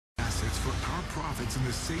for our profits and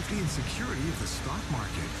the safety and security of the stock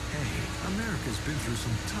market. Hey, America's been through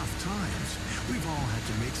some tough times. We've all had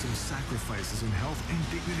to make some sacrifices in health and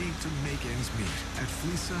dignity to make ends meet. At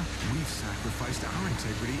Fleesa, we've sacrificed our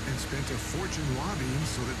integrity and spent a fortune lobbying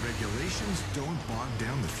so that regulations don't bog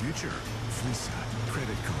down the future. Fleesa,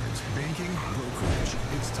 credit cards, banking, brokerage.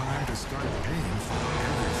 It's time to start paying for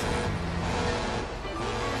everything.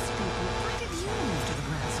 Why did you move to the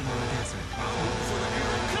grassy lower desert? I'll move for the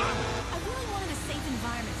economy. I really wanted a safe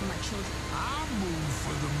environment for my children. I'll move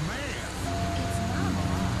for the man. It's not a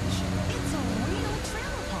mirage. It's a real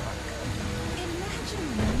trailer park. Imagine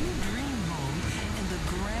a new dream home in the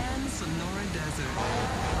grand Sonora Desert.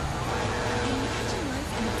 Imagine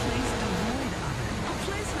life in a place devoid of it. A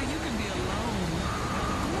place where you can be alone, go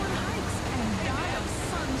on hikes, and die of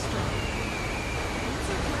sunstroke. It's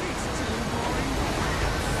a place too boring for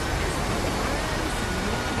plants. It's the grand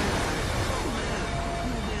Sonora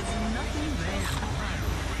Desert. There's nothing there.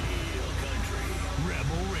 Real country.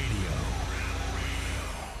 Rebel Radio.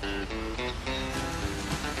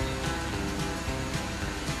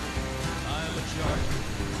 I'm a charger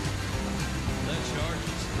that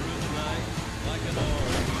charges through the night like an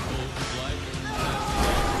orange gold light.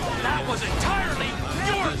 That was entirely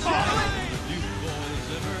your fault! You boys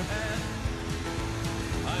ever had?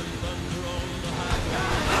 I'm thunder on the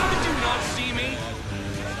highway. Did you not see me?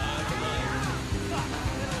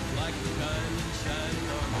 Like the kind in shining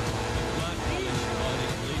armor, with my foolish body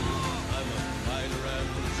clean. I'm a fighter and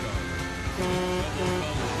a charger. Trouble comes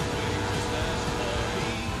the way, just ask for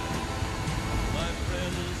me. My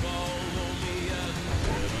friends all know me as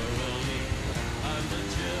General Lee. I'm the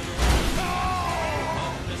General Lee.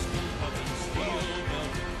 A pistol pumping steel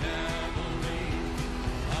belted cavalry.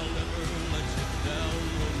 I'll never let you down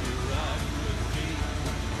when you ride with me.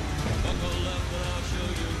 Buckle up and I'll show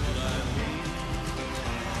you what I mean.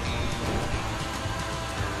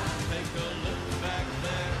 Take a look back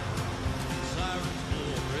there. Sirens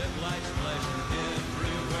blow, red lights flashing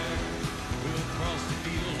everywhere. We'll cross the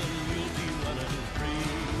field and we'll be running free.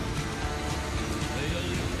 They'll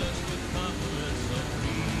leave us with compliments of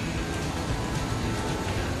me.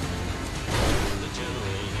 The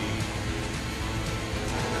General Lee.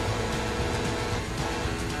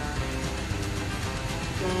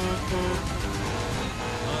 I'm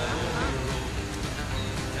a hero,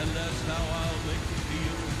 and that's how I'll make you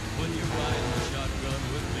feel when you're riding shotgun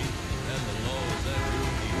with me and the law's at your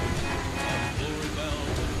heels. I'm glory bound,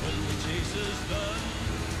 but when the chase is done,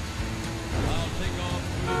 I'll take off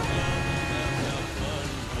with love and have fun,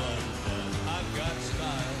 fun, fun. I've got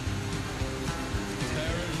style,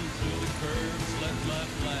 tearing through the curves, let my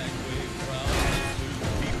flag wave proudly to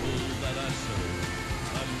the people that I serve.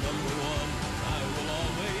 I'm number one, I will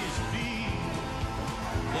always be.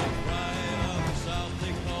 The pride of the South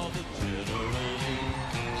they call the General Lee.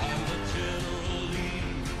 I'm the General Lee,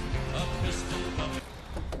 a pistol puppet.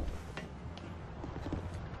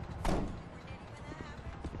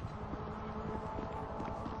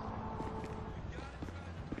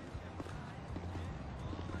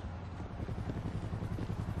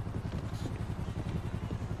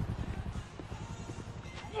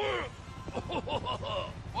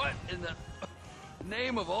 What in the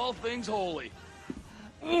name of all things holy?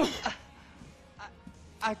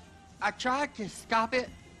 I tried to stop it,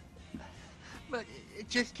 but it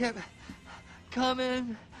just kept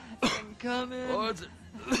coming and coming. Oh, it's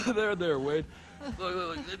there, Wade.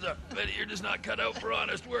 Look, it's a pity you're just not cut out for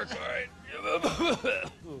honest work, all right?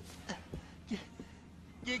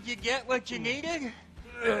 Did you get what you needed?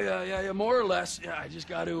 Yeah, more or less. Yeah, I just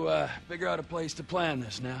got to figure out a place to plan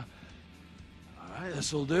this now. All right,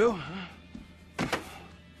 this'll do.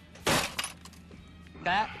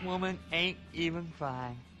 That woman ain't even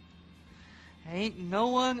trying. Ain't no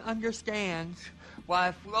one understands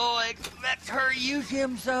why Floyd lets her use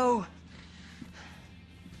him so.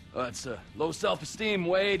 It's low self-esteem,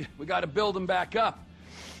 Wade. We got to build him back up.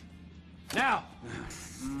 Now.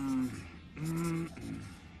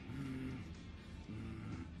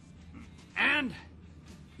 And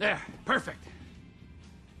there, perfect.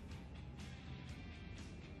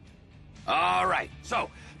 All right,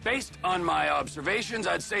 so based on my observations,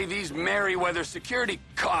 I'd say these Merryweather security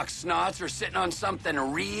cocksnots are sitting on something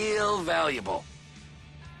real valuable.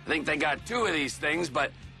 I think they got 2 of these things,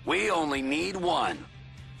 but we only need 1.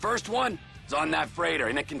 First one is on that freighter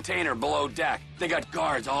in a container below deck. They got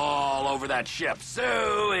guards all over that ship,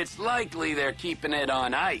 so it's likely they're keeping it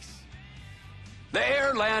on ice. The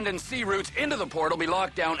air, land, and sea routes into the port will be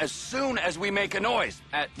locked down as soon as we make a noise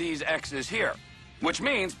at these X's here. Which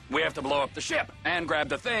means we have to blow up the ship and grab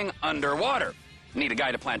the thing underwater. Need a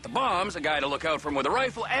guy to plant the bombs, a guy to look out for him with a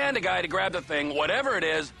rifle, and a guy to grab the thing, whatever it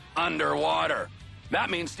is, underwater. That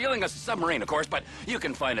means stealing us a submarine, of course, but you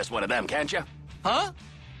can find us one of them, can't you? Huh?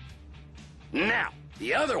 Now,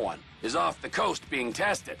 the other one is off the coast being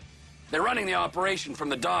tested. They're running the operation from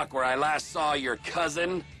the dock where I last saw your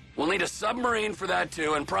cousin. We'll need a submarine for that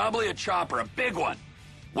too, and probably a chopper, a big one.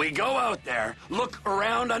 We go out there, look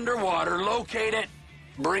around underwater, locate it,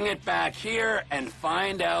 bring it back here, and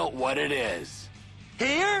find out what it is.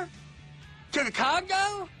 Here? To the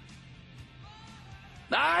Congo?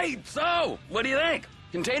 Aye, so, what do you think?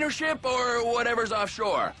 Container ship or whatever's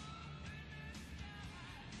offshore?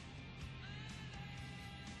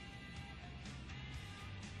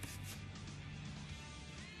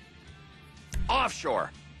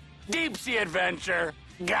 Offshore. Deep sea adventure.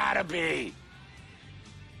 Gotta be.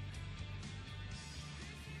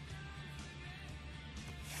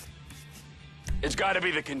 It's gotta be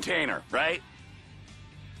the container, right?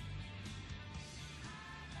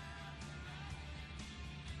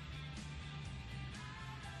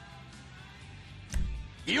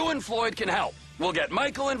 You and Floyd can help. We'll get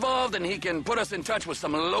Michael involved and he can put us in touch with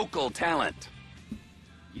some local talent.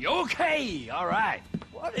 Okay, all right.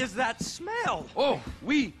 What is that smell? Oh,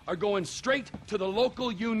 we are going straight to the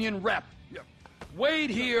local union rep. Wade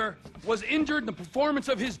here was injured in the performance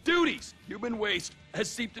of his duties. Human waste has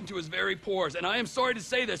seeped into his very pores, and I am sorry to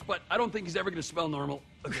say this, but I don't think he's ever going to smell normal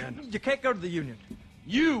again. You can't go to the union.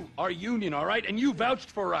 You are union, all right? And you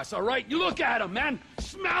vouched for us, all right? You look at him, man.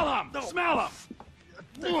 Smell him. No. Smell him.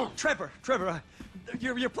 Trevor,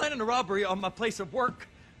 you're planning a robbery on my place of work.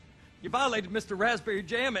 You violated Mr. Raspberry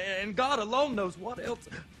Jam, and God alone knows what else.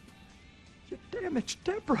 You damaged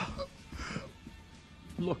Deborah.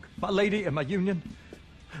 Look, my lady and my union,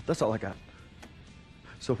 that's all I got.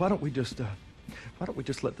 So why don't we just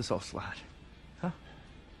let this all slide, huh?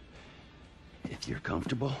 If you're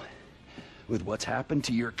comfortable with what's happened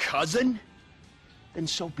to your cousin, then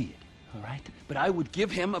so be it, all right? But I would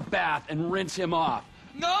give him a bath and rinse him off.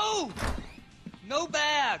 No! No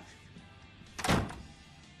bag!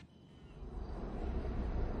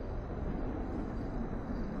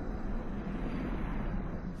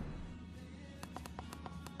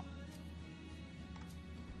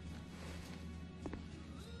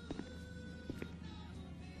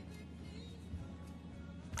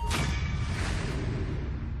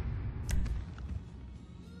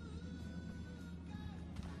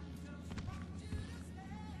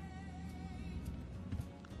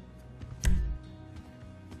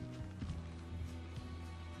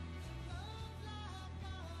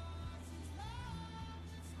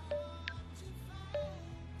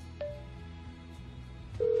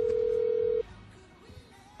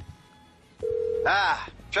 Ah,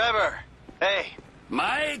 Trevor. Hey.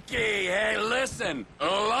 Mikey, hey, listen.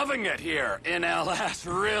 Loving it here in LS.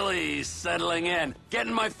 Really settling in.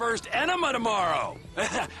 Getting my first enema tomorrow.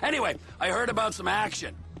 Anyway, I heard about some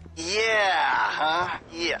action. Yeah, huh?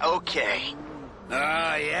 Yeah, okay.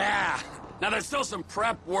 Yeah. Now, there's still some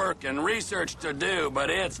prep work and research to do, but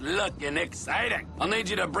it's looking exciting. I'll need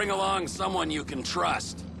you to bring along someone you can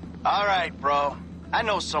trust. All right, bro. I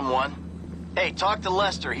know someone. Hey, talk to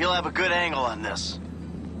Lester. He'll have a good angle on this.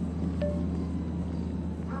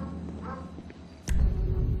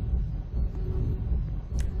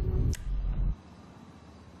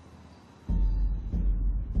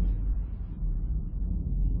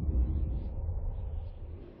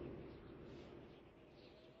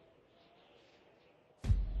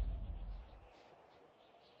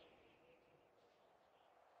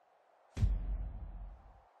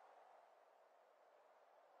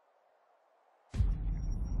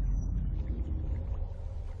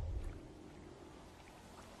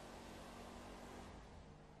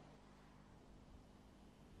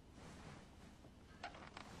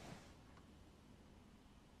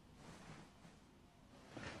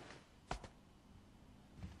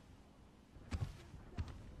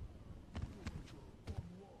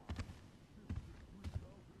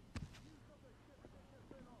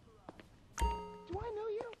 Do I know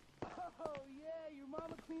you? Oh, yeah, your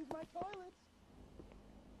mama cleans my toilets.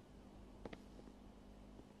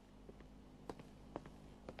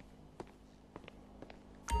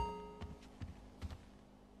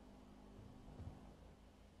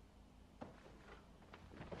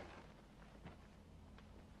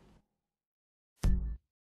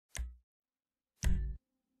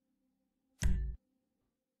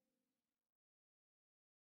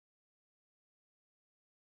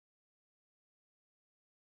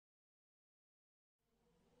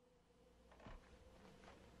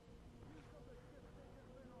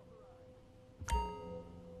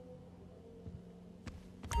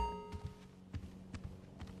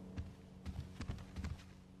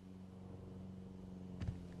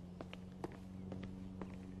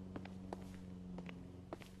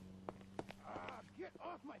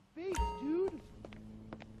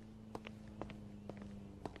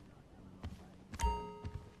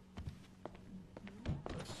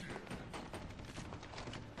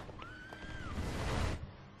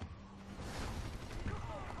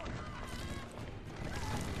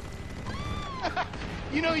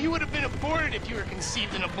 You know, you would have been aborted if you were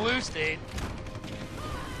conceived in a blue state.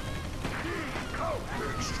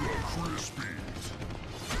 Extra crispy.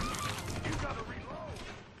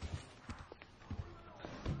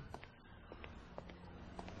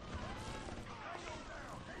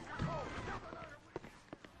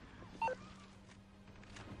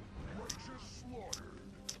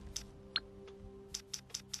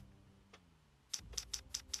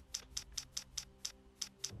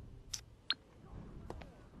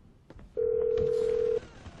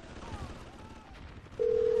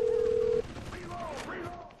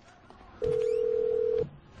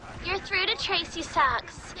 You're through to Tracey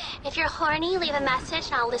Sucks. If you're horny, leave a message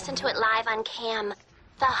and I'll listen to it live on cam.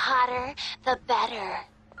 The hotter, the better.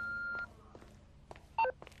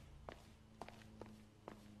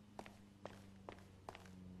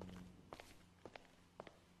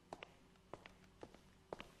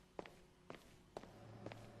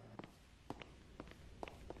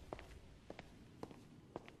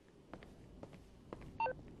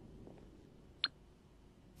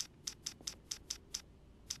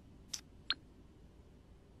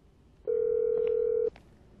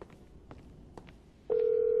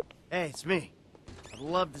 Hey, it's me. I'd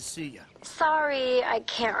love to see you. Sorry, I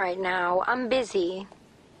can't right now. I'm busy.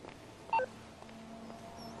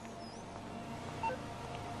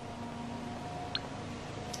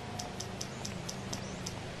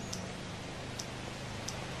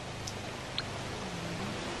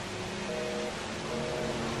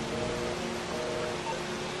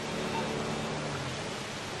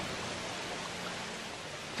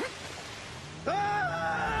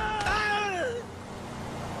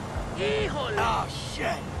 Oh, shit!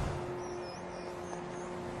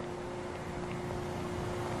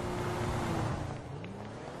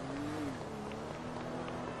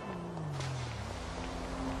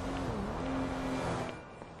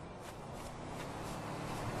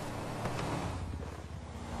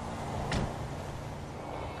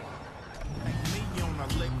 Me on a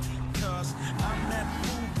lick, 'cause I'm that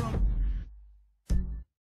fool from...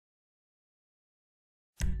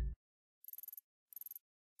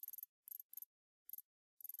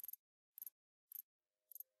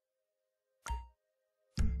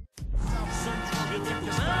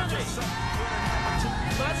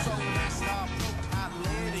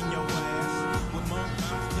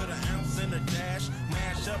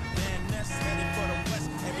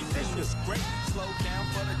 Great, slow down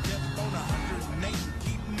for the death on 108,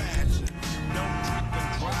 keep matching. Don't drink and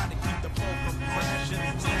try to keep the boat from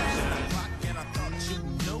crashing. Slashing the clock and I thought you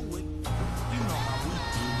knew it. You know how we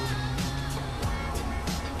do it.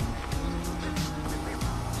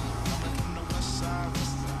 From the west side,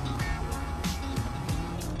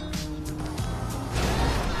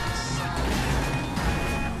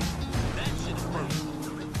 that shit is broken.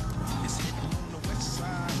 It's hitting on the west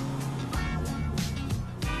side.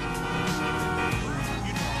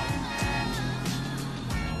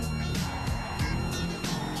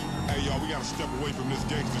 Hey, y'all, we gotta step away from this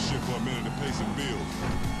gangster shit for a minute and pay some bills.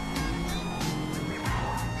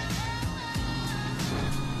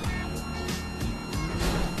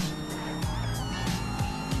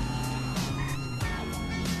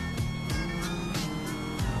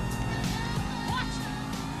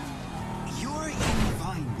 You're in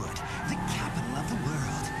Vinewood, the capital of the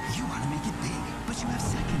world. You want to make it big, but you have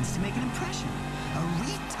seconds to make an impression. A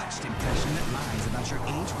retouched impression that lies about your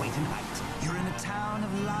age, weight, and height. You're in a town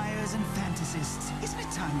of liars and fantasists. Isn't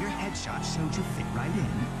it time your headshot showed you fit right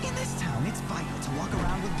in? In this town, it's vital to walk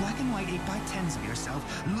around with black and white 8x10s of yourself,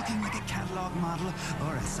 looking like a catalog model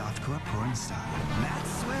or a softcore porn star.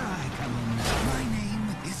 That's where I come in. My name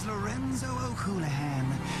is Lorenzo O'Houlihan.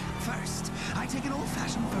 First, I take an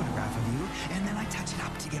old-fashioned photograph of you, and then I touch it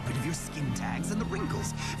up to get rid of your skin tags and the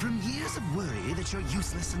wrinkles from years of worry that you're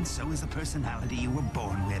useless and so is the personality you were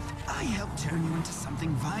born with. I help turn you into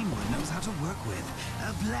something Vinewood knows how to work with.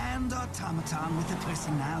 A bland automaton with the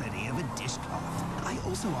personality of a dishcloth. I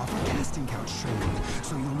also offer casting couch training,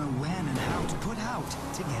 so you'll know when and how to put out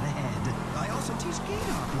to get ahead. I also teach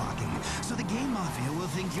gaydar blocking, so the game mafia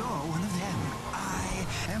will think you're one of them. I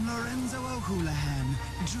am Lorenzo O'Houlihan,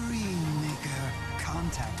 Dream Maker.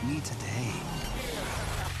 Contact me today.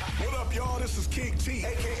 What up, y'all? This is King T,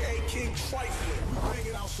 a.k.a. King Trifling.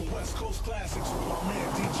 Bringing out some West Coast classics with my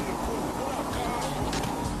man DJ Crew. What up, guys?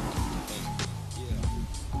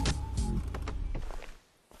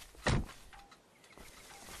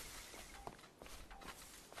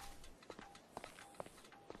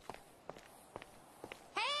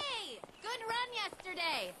 Hey! Good run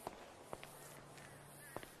yesterday!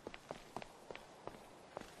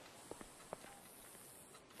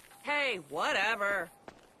 Hey, whatever.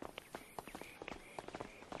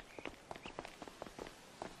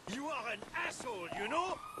 are an asshole, you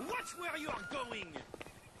know? Watch where you are going!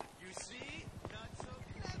 You see? Not so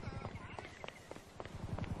clever.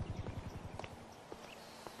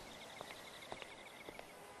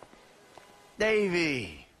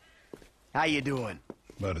 Davey! How you doing?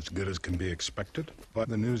 About as good as can be expected, but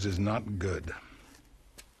the news is not good.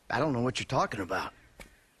 I don't know what you're talking about.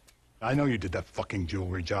 I know you did that fucking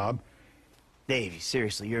jewelry job. Davey,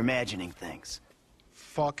 seriously, you're imagining things.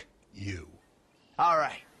 Fuck you. All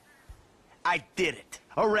right. I did it.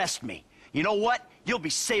 Arrest me. You know what? You'll be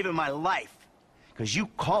saving my life. Because you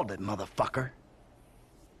called it, motherfucker.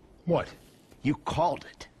 What? You called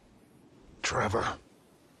it. Trevor.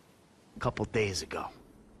 A couple days ago.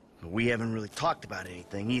 We haven't really talked about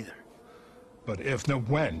anything either. But if, no,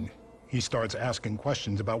 when, he starts asking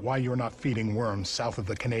questions about why you're not feeding worms south of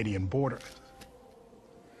the Canadian border.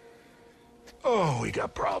 Oh, we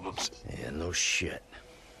got problems. Yeah, no shit.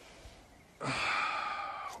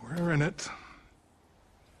 We're in it.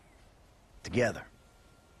 Together.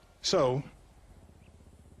 So,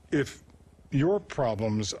 if your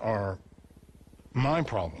problems are my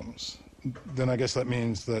problems, then I guess that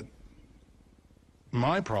means that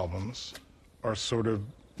my problems are sort of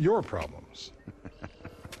your problems.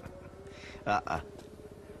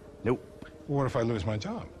 Nope. What if I lose my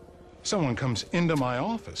job? Someone comes into my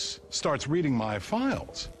office, starts reading my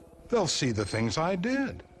files. They'll see the things I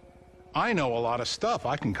did. I know a lot of stuff.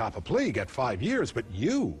 I can cop a plea, get 5 years, but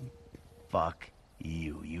you... Fuck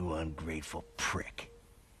you, you ungrateful prick.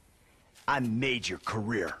 I made your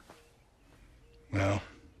career. Well,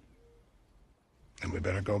 then we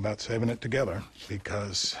better go about saving it together,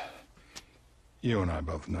 because you and I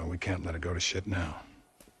both know we can't let it go to shit now.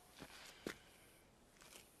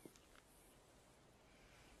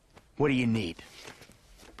 What do you need?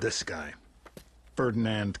 This guy,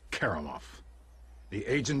 Ferdinand Karamov. The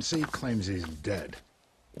agency claims he's dead.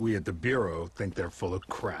 We at the Bureau think they're full of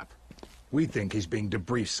crap. We think he's being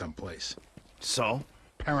debriefed someplace. So?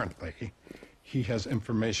 Apparently, he has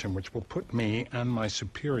information which will put me and my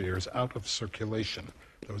superiors out of circulation.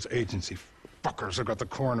 Those agency fuckers have got the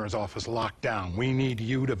coroner's office locked down. We need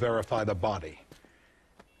you to verify the body.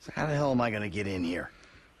 So how the hell am I gonna get in here?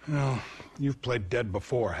 Well, you've played dead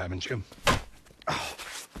before, haven't you?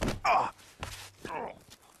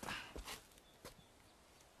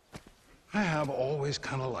 I have always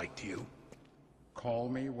kind of liked you. Call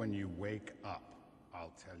me when you wake up.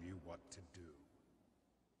 I'll tell you what to do.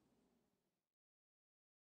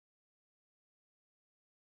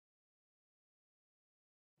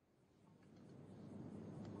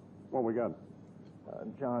 What we got?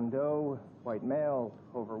 John Doe, white male,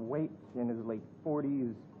 overweight, in his late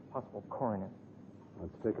 40s, possible coroner.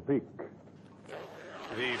 Let's take a peek.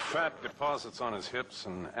 The fat deposits on his hips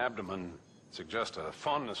and abdomen suggest a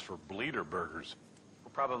fondness for bleeder burgers.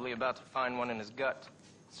 We're probably about to find one in his gut,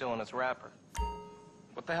 still in its wrapper.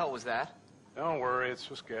 What the hell was that? Don't worry, it's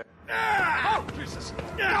just gas. Oh, Jesus!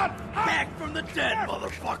 Back from the dead,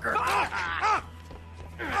 motherfucker!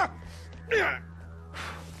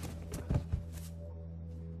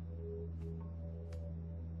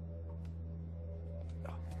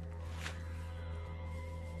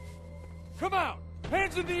 Come out!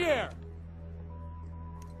 Hands in the air!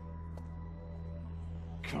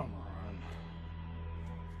 Come on.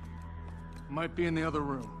 Might be in the other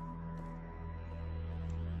room.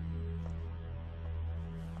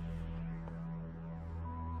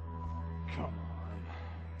 Come on.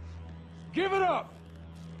 Give it up!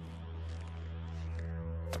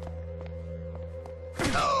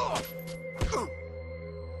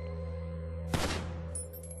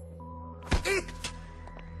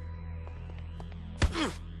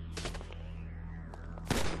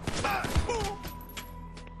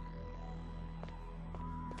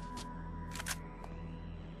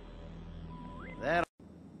 That...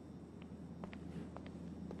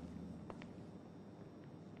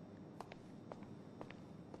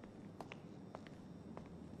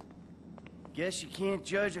 Guess you can't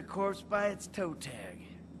judge a corpse by its toe tag.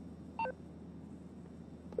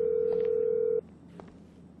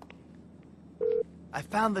 I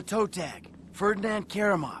found the toe tag. Ferdinand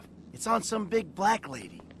Karamov. It's on some big black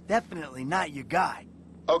lady. Definitely not your guy.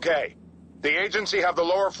 Okay. The agency have the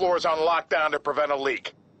lower floors on lockdown to prevent a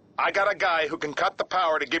leak. I got a guy who can cut the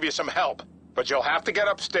power to give you some help, but you'll have to get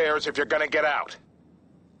upstairs if you're gonna get out.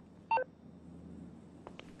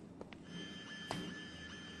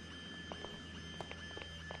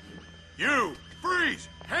 You! Freeze!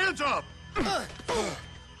 Hands up!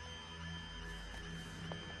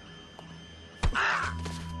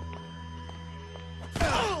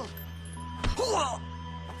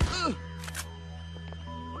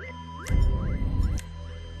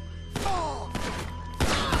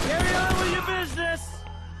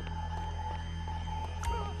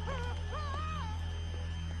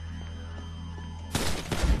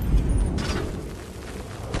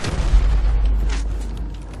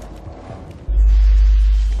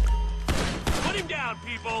 Team down,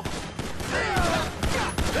 people!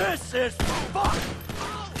 This is fun!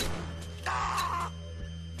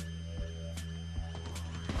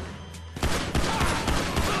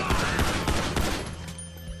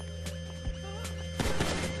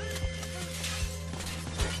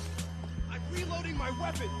 I'm reloading my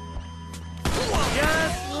weapon!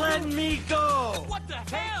 Just let me go! What the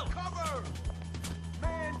hell? Cover!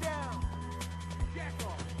 Man down! Jack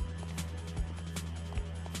off!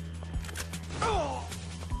 Oh!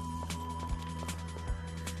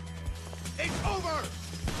 It's over!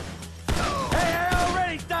 Hey, I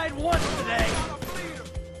already died once today!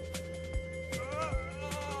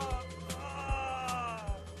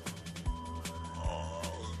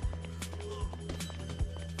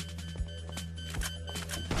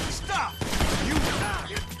 Stop! You...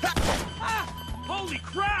 Ah! Holy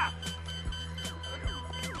crap!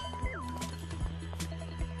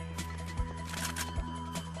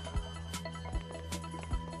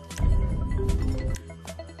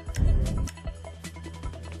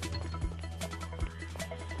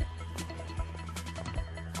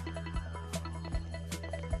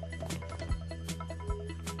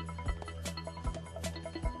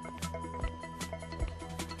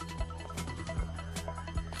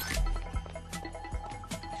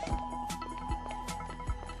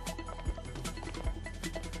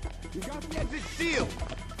 You got the exit sealed.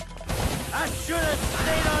 I should have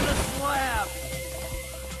stayed on the slab!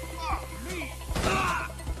 Ah, me! Ah!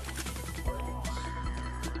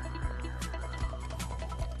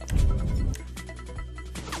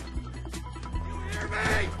 You hear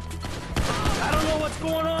me? I don't know what's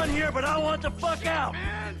going on here, but I want the fuck out!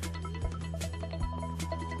 Man!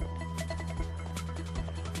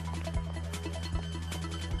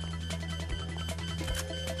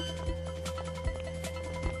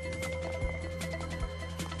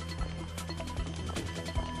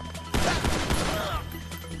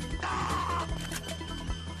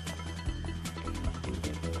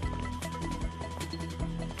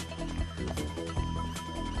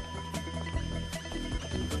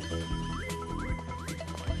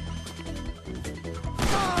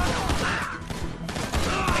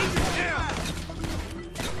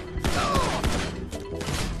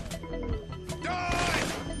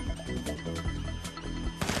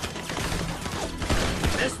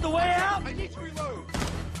 This the way out? I need to reload!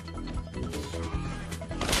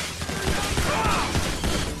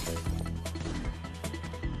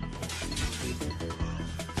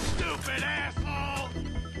 Stupid asshole!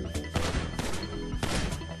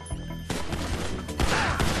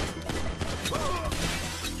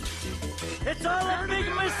 It's all a big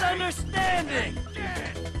misunderstanding!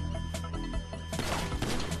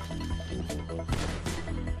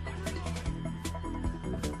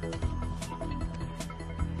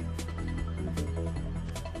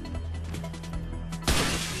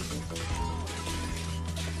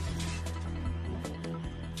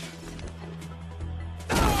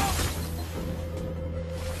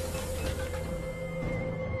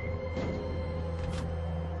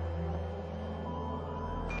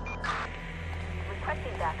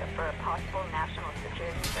 Requesting backup for a possible national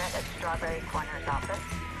security threat at Strawberry Corner's office.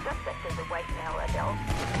 Suspect is a white male adult.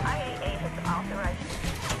 IAA has authorized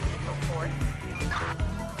lethal force.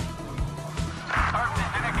 Person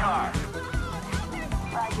in a car!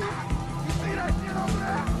 Roger. You see that shit over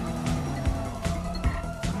there?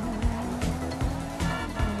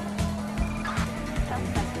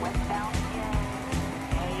 Suspect westbound in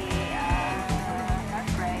a dark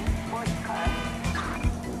gray sports car.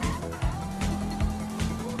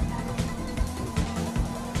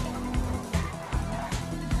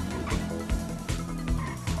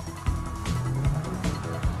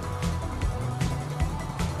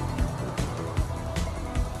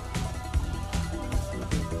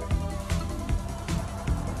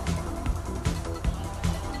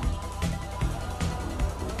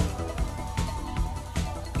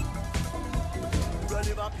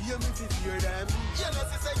 Never pay me to fear them. You know,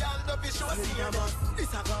 say y'all don't be sure see them.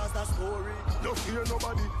 This a cause the story. No fear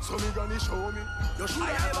nobody, so me gonna show me. You should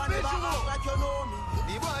have never act like you know me.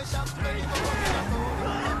 The boy shop play the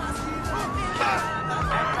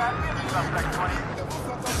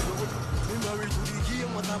me married to the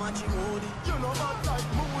game, what a matrimony. You know about like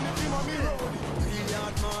moon if him a me road.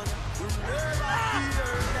 Brilliant man, we never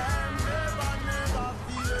fear them. Never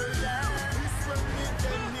fear them. This when me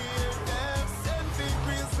them near them. Send big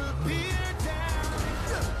whistle beer them.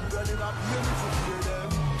 You never fear me to fear them.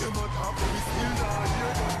 Them a talk but we still not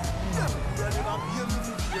hear them. You never fear me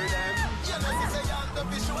to fear them. You know say y'all don't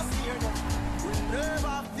be sure steer them. We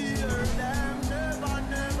never fear them. Never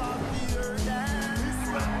fear them. This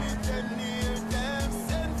when me them near them.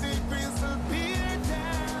 Send big whistle beer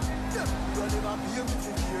never pay me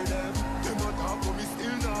to hear them. Them a talk but me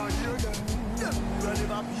still not hear them. Them coulda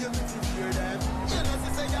never pay me to hear them. You know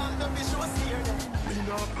say y'all don't be sure hear them. Me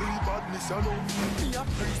not free badness you know. Me a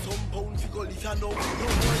free some pound fi go live you know. No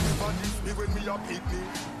boy never diss me when me a pick me.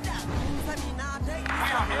 Say me not take this. We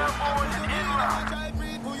are here for the inland. Drive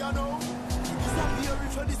people you know. Disappear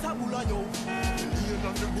if you disable yo. The lane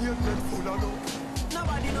and the main men full of no.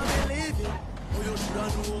 Nobody no believe it. Oh you shoulda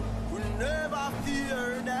know. We never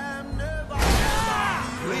fear them. Never.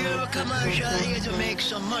 We have a commercial here to make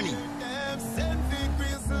some money. Them send big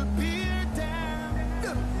whistle beat them.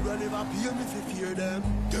 Them coulda never pay me to fear them.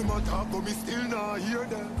 Them a talk but me still not hear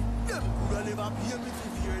them. Them coulda never pay me to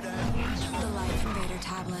fear them. The Life Invader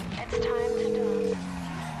tablet. It's time to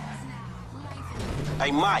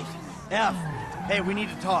Hey, Mike. F. Hey, we need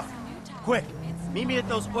to talk. Quick. Meet me at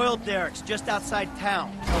those oil derricks just outside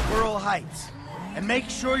town, Borough Heights. And make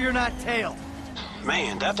sure you're not tailed.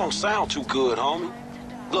 Man, that don't sound too good, homie.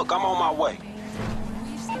 Look, I'm on my way.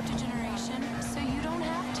 We've saved a generation, so you don't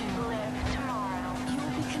have to. Live tomorrow. You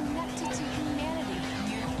will be connected to humanity.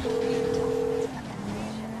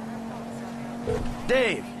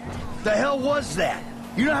 Dave, the hell was that?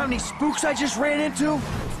 You know how many spooks I just ran into?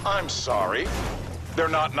 I'm sorry. They're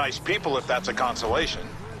not nice people, if that's a consolation.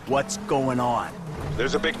 What's going on?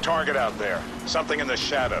 There's a big target out there. Something in the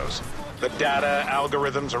shadows. The data,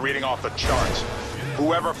 algorithms are reading off the charts.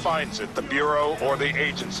 Whoever finds it, the Bureau or the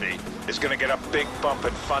agency, is gonna get a big bump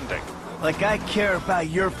in funding. Like I care about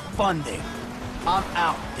your funding. I'm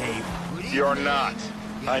out, Dave. You're not.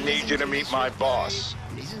 I need you to meet my boss.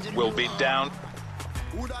 We'll be down.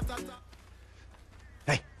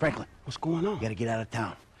 Hey, Franklin. What's going on? You gotta get out of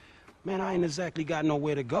town. Man, I ain't exactly got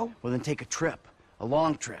nowhere to go. Well, then take a trip. A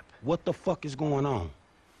long trip. What the fuck is going on?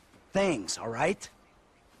 Things, all right?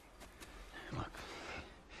 Look,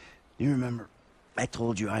 you remember I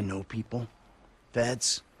told you I know people?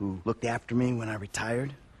 Feds who looked after me when I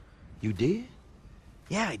retired? You did?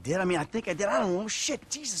 Yeah, I did. I mean, I think I did. I don't know. Shit,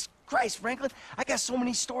 Jesus Christ, Franklin. I got so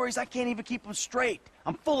many stories, I can't even keep them straight.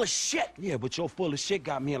 I'm full of shit. Yeah, but your full of shit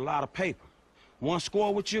got me a lot of paper. One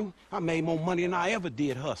score with you, I made more money than I ever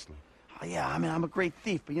did hustling. Oh, yeah, I mean, I'm a great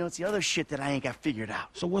thief, but you know, it's the other shit that I ain't got figured out.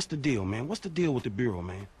 So what's the deal, man? What's the deal with the Bureau,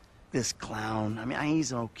 man? This clown, I mean,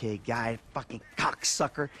 he's an okay guy, fucking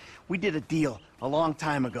cocksucker. We did a deal a long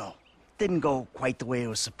time ago. Didn't go quite the way it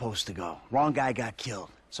was supposed to go. Wrong guy got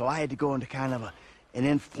killed. So I had to go into kind of an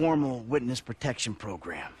informal witness protection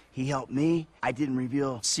program. He helped me, I didn't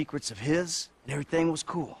reveal secrets of his, and everything was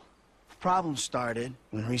cool. The problem started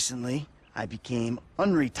when recently I became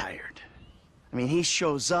unretired. I mean, he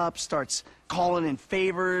shows up, starts calling in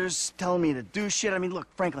favors, telling me to do shit. I mean, look,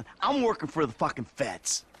 Franklin, I'm working for the fucking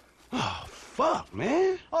feds. Oh, fuck,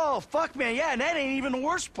 man. Oh, fuck, man, yeah, and that ain't even the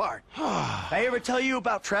worst part. Did I ever tell you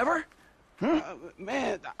about Trevor?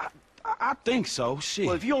 Man, I think so, shit.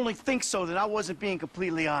 Well, if you only think so, then I wasn't being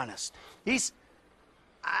completely honest. He's,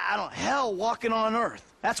 I don't, hell walking on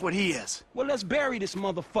earth. That's what he is. Well, let's bury this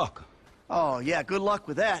motherfucker. Oh, yeah, good luck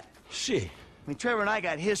with that. Shit. I mean, Trevor and I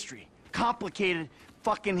got history. Complicated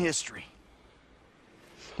fucking history.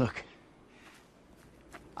 Look,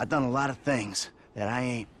 I've done a lot of things that I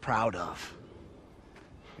ain't proud of.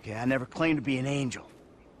 Okay, I never claimed to be an angel.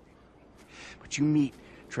 But you meet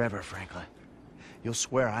Trevor, Franklin, you'll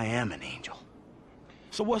swear I am an angel.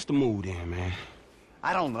 So what's the mood then, man?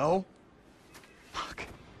 I don't know. Fuck.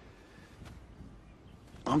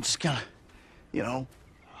 I'm just gonna, you know,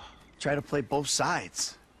 try to play both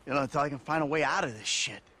sides. You know, until I can find a way out of this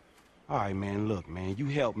shit. All right, man, look, man, you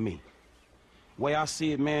help me. Way I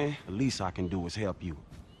see it, man, the least I can do is help you.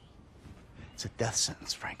 It's a death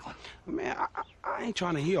sentence, Franklin. Man, I ain't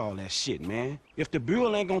trying to hear all that shit, man. If the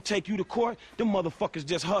Bureau ain't gonna take you to court, them motherfuckers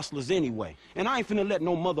just hustlers anyway. And I ain't finna let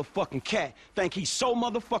no motherfucking cat think he's so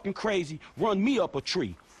motherfucking crazy, run me up a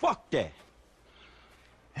tree. Fuck that.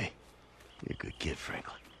 Hey, you're a good kid,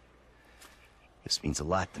 Franklin. This means a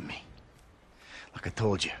lot to me. Like I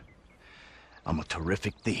told you, I'm a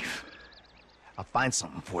terrific thief. I'll find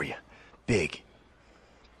something for you. Big.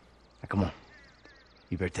 Now, come on.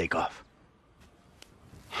 You better take off.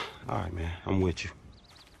 All right, man. I'm with you.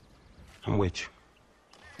 I'm with you.